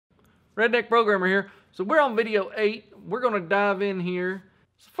Redneck Programmer here. So we're on video 8. We're going to dive in here.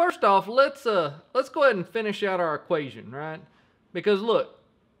 So first off, let's go ahead and finish out our equation, right? Because look,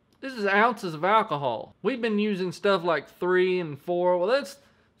 this is ounces of alcohol. We've been using stuff like 3 and 4. Well, that's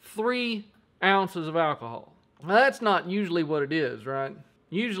 3 ounces of alcohol. Now, that's not usually what it is, right?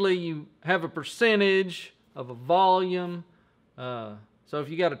 Usually you have a percentage of a volume. So if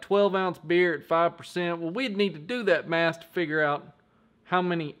you got a 12-ounce beer at 5%, well, we'd need to do that math to figure out how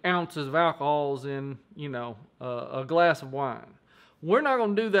many ounces of alcohol is in, a glass of wine. We're not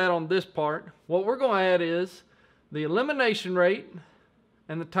going to do that on this part. What we're going to add is the elimination rate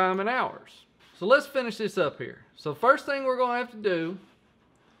and the time in hours. So let's finish this up here. So first thing we're going to have to do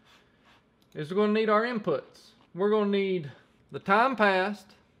is we're going to need our inputs. We're going to need the time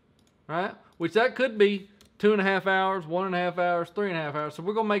passed, right? Which that could be 2.5 hours, 1.5 hours, 3.5 hours. So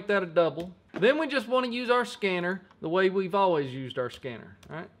we're going to make that a double. Then we just want to use our scanner the way we've always used our scanner,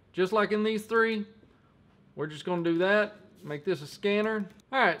 right? Just like in these 3, we're just going to do that. Make this a scanner.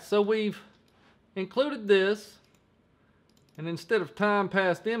 All right, so we've included this. And instead of time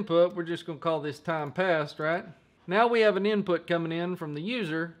passed input, we're just going to call this time passed, right? Now we have an input coming in from the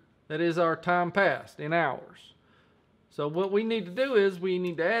user that is our time passed in hours. So what we need to do is we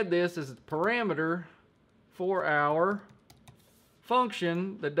need to add this as a parameter for our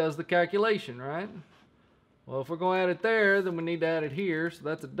function that does the calculation, right? Well, if we're going to add it there, then we need to add it here. So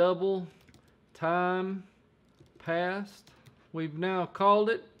that's a double time passed. We've now called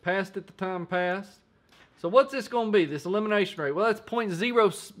it, passed it the time passed. So what's this going to be, this elimination rate? Well, that's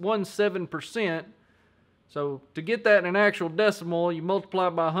 0.017%. So to get that in an actual decimal, you multiply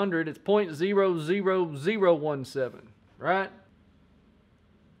it by 100, it's 0.00017, right?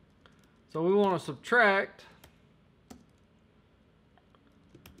 So we want to subtract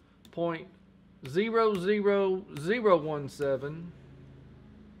 0.00017,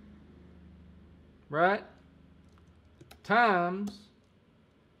 right, times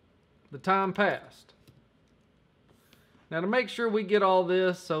the time passed. Now to make sure we get all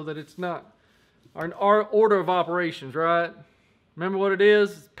this so that it's not our order of operations, right? Remember what it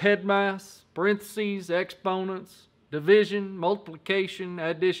is? PEDMAS, parentheses, exponents, division, multiplication,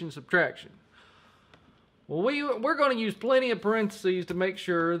 addition, subtraction. Well, we're going to use plenty of parentheses to make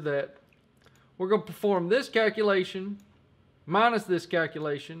sure that we're going to perform this calculation minus this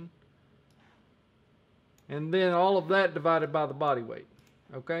calculation, and then all of that divided by the body weight,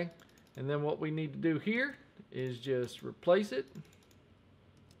 okay? And then what we need to do here is just replace it.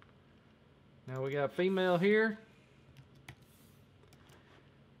 Now we got female here.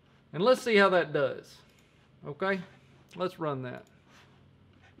 And let's see how that does, okay? Let's run that.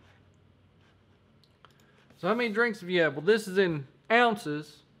 So how many drinks have you had? Well, this is in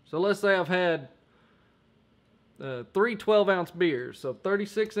ounces. So let's say I've had 3 12-ounce beers. So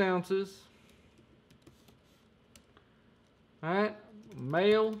 36 ounces. All right.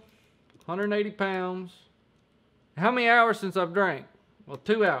 Male, 180 pounds. How many hours since I've drank? Well,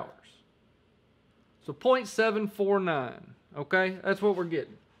 2 hours. So 0.749. Okay. That's what we're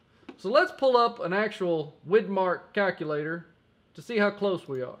getting. So let's pull up an actual Widmark calculator to see how close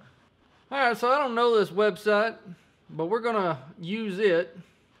we are. Alright, so I don't know this website, but we're going to use it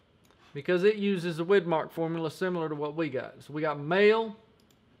because it uses a Widmark formula similar to what we got. So we got male.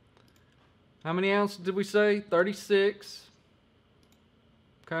 How many ounces did we say? 36.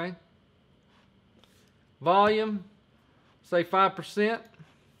 Okay. Volume, say 5%.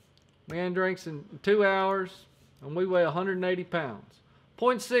 Man drinks in 2 hours, and we weigh 180 pounds.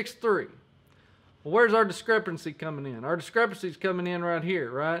 0.63. Well, where's our discrepancy coming in? Our discrepancy is coming in right here,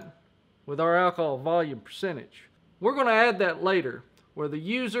 right? With our alcohol volume percentage. We're going to add that later, where the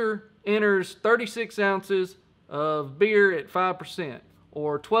user enters 36 ounces of beer at 5%,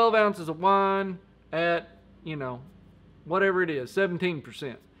 or 12 ounces of wine at, whatever it is,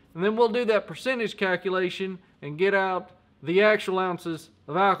 17%. And then we'll do that percentage calculation and get out the actual ounces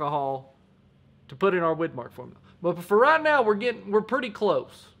of alcohol to put in our Widmark formula. But for right now, we're pretty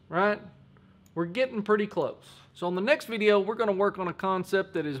close, right? We're getting pretty close. So on the next video, we're going to work on a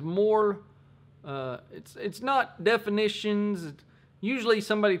concept that is more, it's not definitions. Usually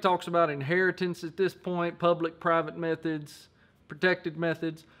somebody talks about inheritance at this point, public, private methods, protected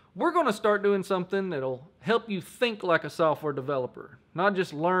methods. We're going to start doing something that'll help you think like a software developer, not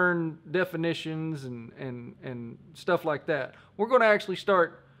just learn definitions and stuff like that. We're going to actually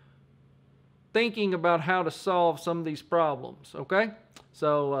start thinking about how to solve some of these problems, okay?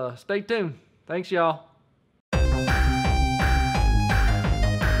 So stay tuned. Thanks, y'all.